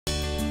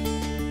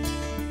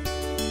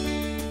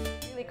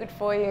good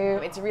for you.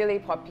 It's really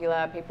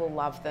popular, people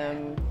love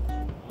them.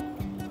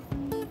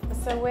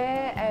 So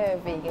we're a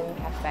vegan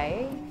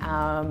cafe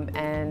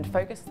and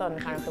focused on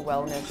kind of the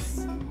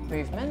wellness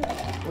movement.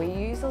 We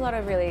use a lot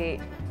of really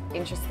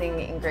interesting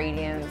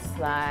ingredients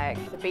like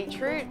the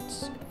beetroot,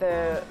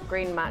 the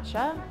green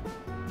matcha.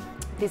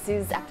 This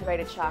is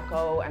activated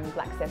charcoal and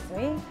black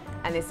sesame,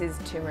 and this is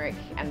turmeric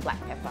and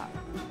black pepper.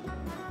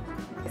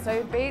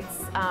 So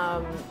beets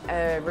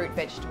a root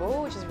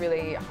vegetable, which is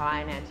really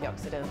high in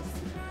antioxidants.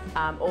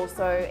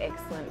 Also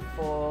excellent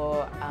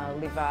for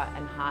liver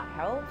and heart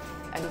health.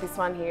 And this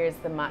one here is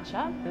the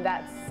matcha. And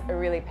that's a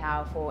really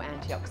powerful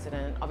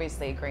antioxidant.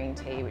 Obviously green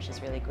tea, which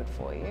is really good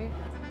for you.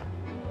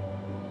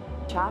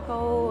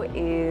 Charcoal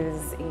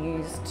is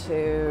used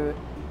to,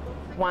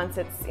 once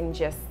it's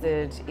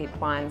ingested, it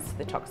binds to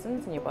the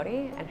toxins in your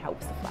body and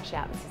helps to flush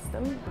out the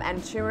system.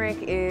 And turmeric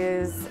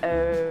is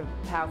a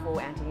powerful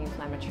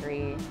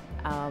anti-inflammatory.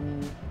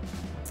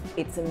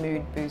 It's a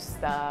mood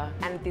booster,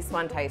 and this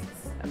one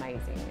tastes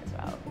amazing as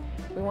well.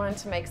 We wanted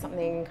to make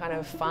something kind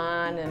of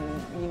fun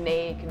and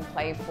unique and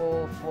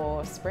playful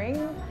for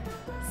spring.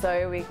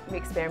 So we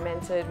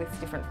experimented with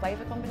different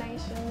flavour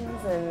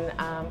combinations and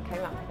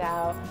came up with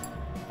our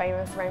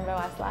famous rainbow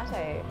iced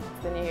latte.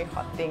 It's the new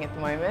hot thing at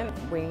the moment.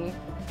 We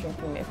drink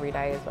them every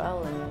day as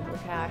well, and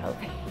look how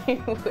healthy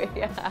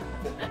we are.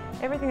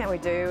 Everything that we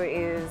do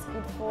is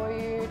good for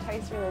you,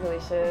 tastes really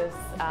delicious.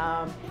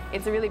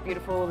 It's a really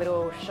beautiful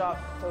little shop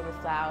filled with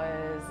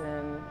flowers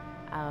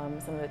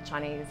and some of the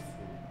Chinese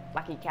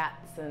lucky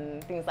cats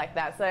and things like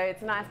that. So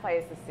it's a nice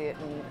place to sit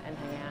and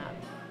hang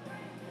out.